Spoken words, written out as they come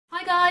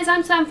guys,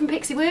 I'm Sam from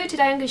Pixie Woo.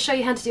 Today I'm going to show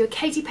you how to do a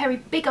Katy Perry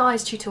Big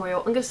Eyes tutorial.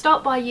 I'm going to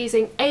start by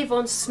using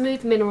Avon's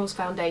Smooth Minerals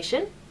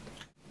Foundation.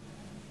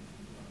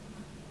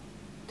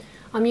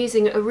 I'm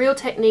using a Real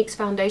Techniques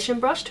foundation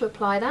brush to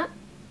apply that.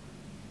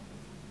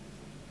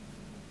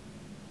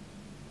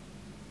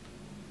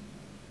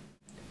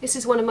 This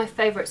is one of my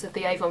favourites of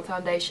the Avon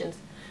foundations.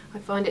 I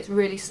find it's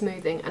really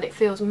smoothing and it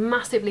feels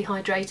massively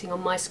hydrating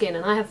on my skin,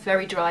 and I have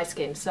very dry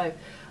skin, so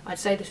I'd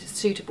say this is a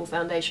suitable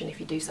foundation if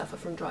you do suffer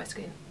from dry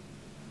skin.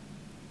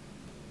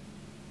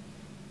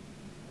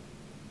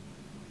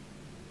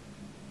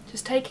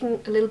 Just taking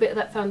a little bit of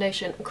that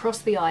foundation across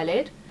the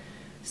eyelid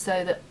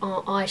so that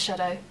our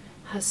eyeshadow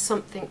has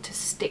something to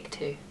stick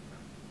to.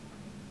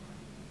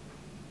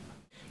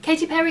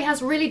 Katy Perry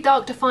has really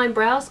dark defined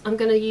brows. I'm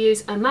going to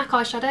use a MAC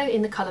eyeshadow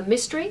in the colour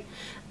Mystery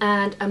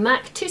and a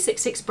MAC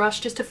 266 brush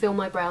just to fill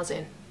my brows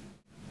in.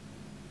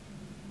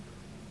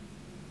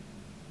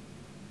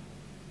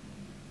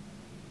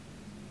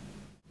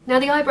 Now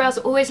the eyebrows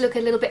always look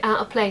a little bit out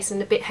of place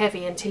and a bit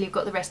heavy until you've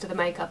got the rest of the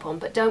makeup on,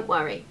 but don't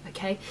worry,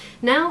 okay?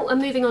 Now I'm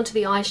moving on to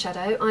the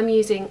eyeshadow. I'm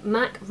using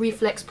MAC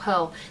Reflex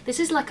Pearl. This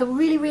is like a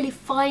really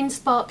fine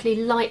sparkly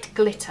light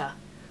glitter.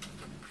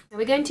 Now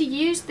we're going to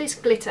use this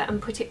glitter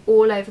and put it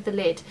all over the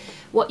lid.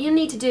 What you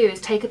need to do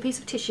is take a piece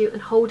of tissue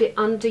and hold it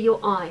under your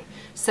eye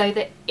so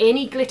that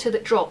any glitter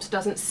that drops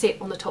doesn't sit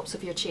on the tops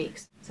of your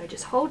cheeks. So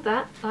just hold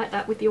that like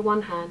that with your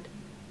one hand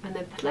and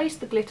then place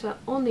the glitter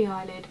on the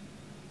eyelid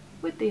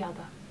with the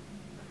other.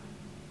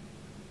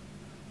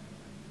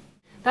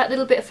 That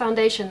little bit of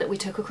foundation that we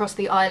took across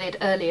the eyelid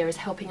earlier is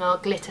helping our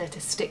glitter to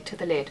stick to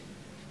the lid.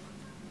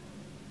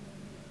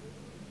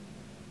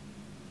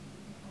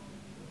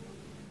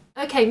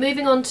 Okay,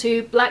 moving on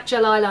to black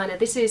gel eyeliner.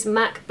 This is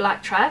MAC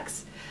Black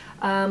Tracks.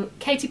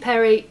 Katy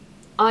Perry,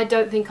 I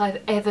don't think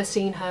I've ever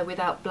seen her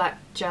without black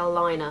gel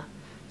liner.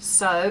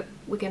 So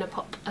we're going to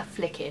pop a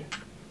flick in.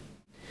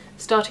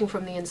 Starting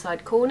from the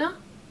inside corner,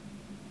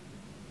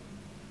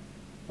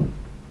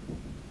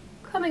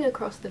 coming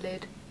across the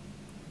lid,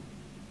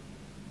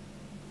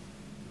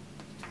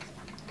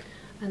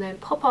 and then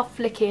pop our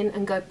flick in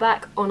and go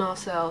back on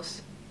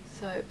ourselves.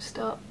 So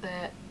start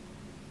there,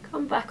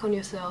 come back on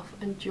yourself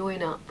and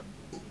join up.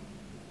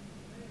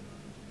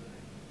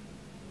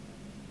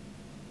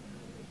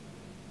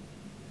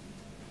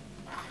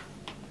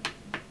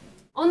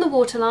 On the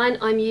waterline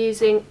I'm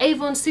using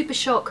Avon Super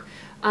Shock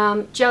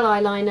gel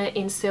eyeliner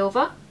in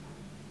silver,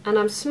 and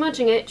I'm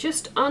smudging it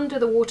just under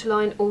the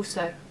waterline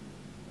also.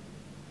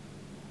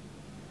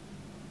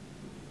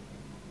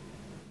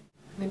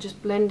 And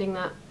just blending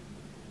that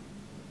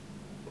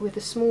with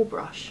a small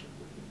brush.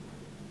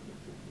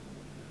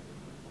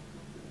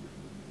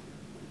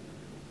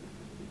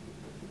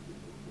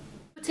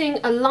 Putting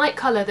a light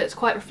colour that's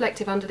quite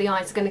reflective under the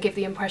eyes is going to give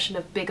the impression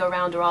of bigger,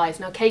 rounder eyes.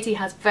 Now Katy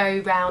has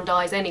very round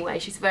eyes anyway,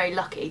 she's very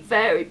lucky,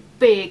 very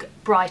big,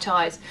 bright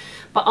eyes,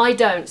 but I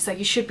don't, so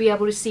you should be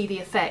able to see the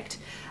effect.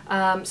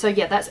 So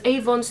yeah, that's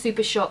Avon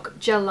Super Shock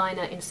gel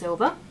liner in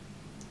silver.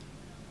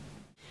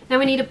 Now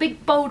we need a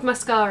big bold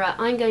mascara.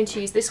 I'm going to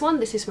use this one.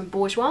 This is from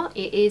Bourjois.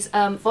 It is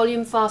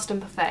Volume Fast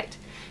and Perfect.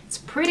 It's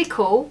pretty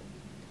cool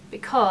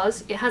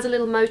because it has a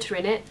little motor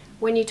in it.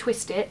 When you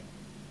twist it,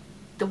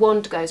 the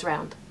wand goes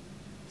round.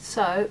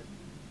 So,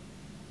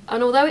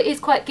 and although it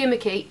is quite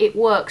gimmicky, it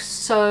works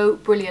so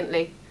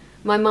brilliantly.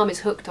 My mum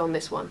is hooked on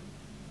this one.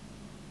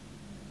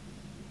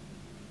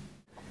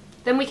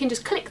 Then we can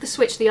just click the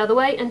switch the other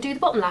way and do the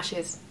bottom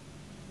lashes.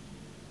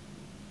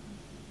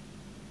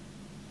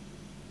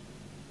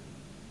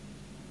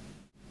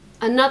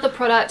 Another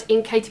product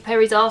in Katy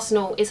Perry's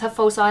arsenal is her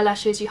false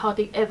eyelashes. You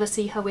hardly ever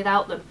see her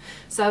without them.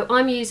 So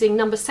I'm using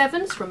number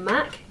 7s from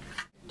MAC.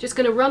 Just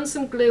going to run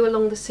some glue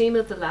along the seam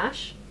of the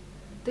lash.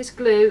 This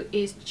glue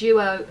is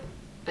duo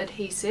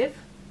adhesive,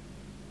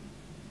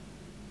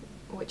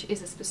 which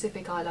is a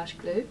specific eyelash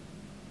glue.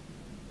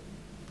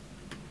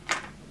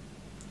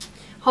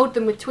 Hold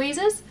them with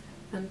tweezers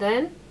and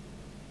then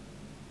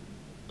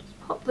just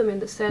pop them in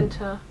the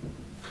centre,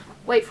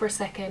 wait for a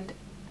second,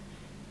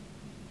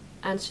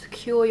 and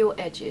secure your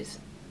edges.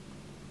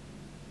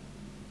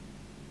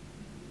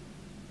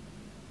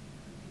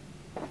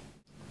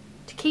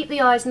 To keep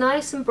the eyes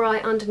nice and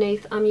bright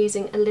underneath, I'm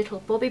using a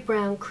little Bobbi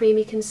Brown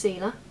creamy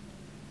concealer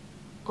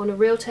on a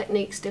Real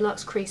Techniques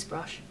Deluxe crease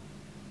brush.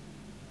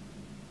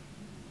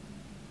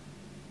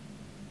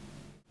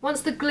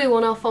 Once the glue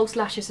on our false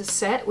lashes is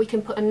set, we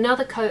can put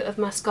another coat of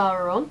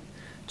mascara on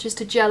just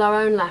to gel our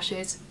own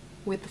lashes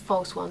with the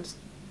false ones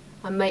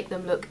and make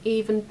them look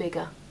even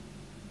bigger.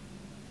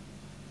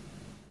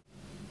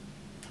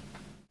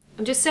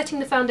 I'm just setting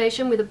the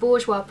foundation with a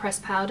Bourjois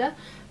pressed powder,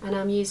 and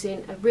I'm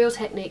using a Real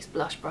Techniques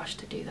blush brush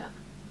to do that.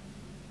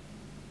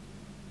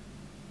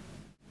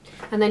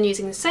 And then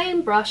using the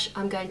same brush,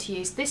 I'm going to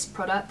use this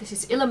product. This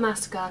is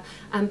Illamasqua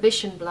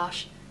Ambition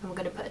Blush, and we're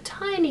going to put a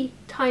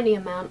tiny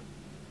amount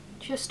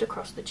just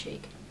across the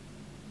cheek.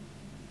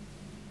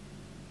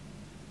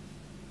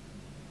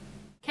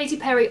 Katy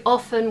Perry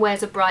often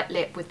wears a bright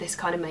lip with this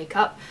kind of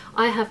makeup.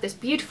 I have this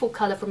beautiful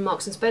colour from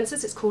Marks &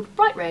 Spencer's, it's called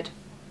Bright Red.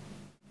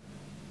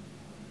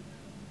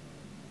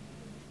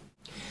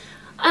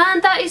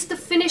 And that is the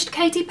finished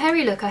Katy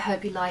Perry look. I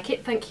hope you like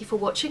it. Thank you for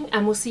watching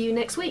and we'll see you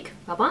next week.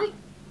 Bye bye.